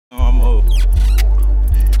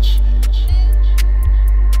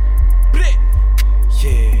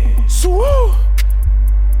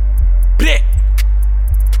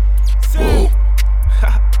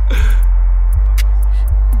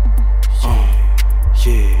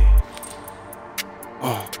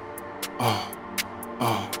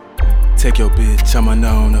Take your bitch, I'ma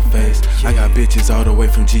know on her face. I got bitches all the way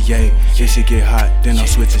from GA. If she get hot, then I'm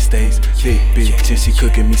switching states. Thick bitch, and she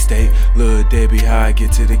cooking me steak. Lil Debbie, how I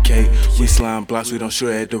get to the cake. We slime blocks, we don't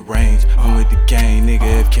shoot at the range. I'm with the gang,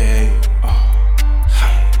 nigga FK.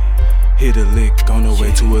 Hit a lick on the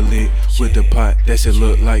way to a lick. With the pot, that shit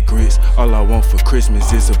look like grits. All I want for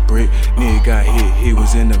Christmas is a brick. Nigga got hit, he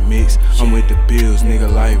was in the mix. I'm with the bills,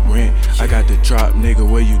 nigga like rent. I got the drop, nigga,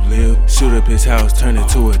 where you live? Shoot up his house, turn it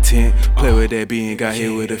to a tent. Play with that B and got hit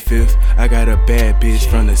with a fifth. I got a bad bitch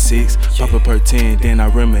from the 6. Pop a per 10, then I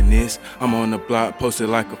reminisce. I'm on the block, posted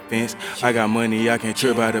like a fence. I got money, I can't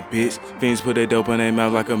trip out a bitch. Fiends put that dope in their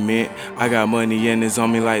mouth like a mint. I got money and it's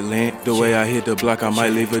on me like lint. The way I hit the block, I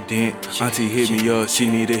might leave a dent. Auntie hit me up, she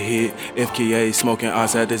need a hit. FKA smoking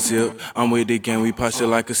outside the zip. I'm with the gang, we posture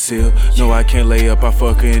like a seal. No, I can't lay up, I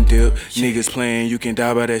fuck her and dip. Niggas playing, you can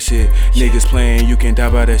die by that shit. Niggas playing, you can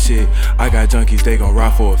die by that shit. I got junkies, they gon'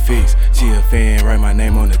 ride for a fix. She a fan, write my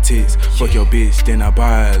name on the tits. Fuck your bitch, then I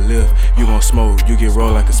buy her a lift. You gon' smoke, you get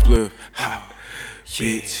rolled like a spliff.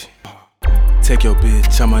 Bitch. Take your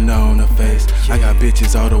bitch, I'ma know on her face. I got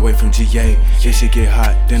bitches all the way from GA. If she get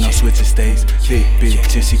hot, then I'm switching states. Thick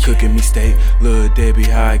bitch, and she cooking me steak. Lil Debbie,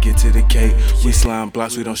 how I get to the cake. We slime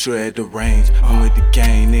blocks, we don't shoot at the range. I'm with the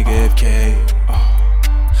gang, nigga FK.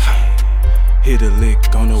 Hit a lick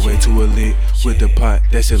on the way to a lick. With the pot,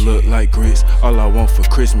 that shit look like grits. All I want for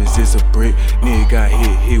Christmas is a brick. Nigga got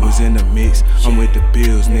hit, he was in the mix. I'm with the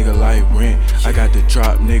bills, nigga like rent. I got the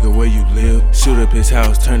drop, nigga, where you live? Shoot up his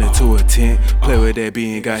house, turn it to a tent. Play with that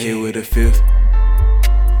B and got hit with a fifth.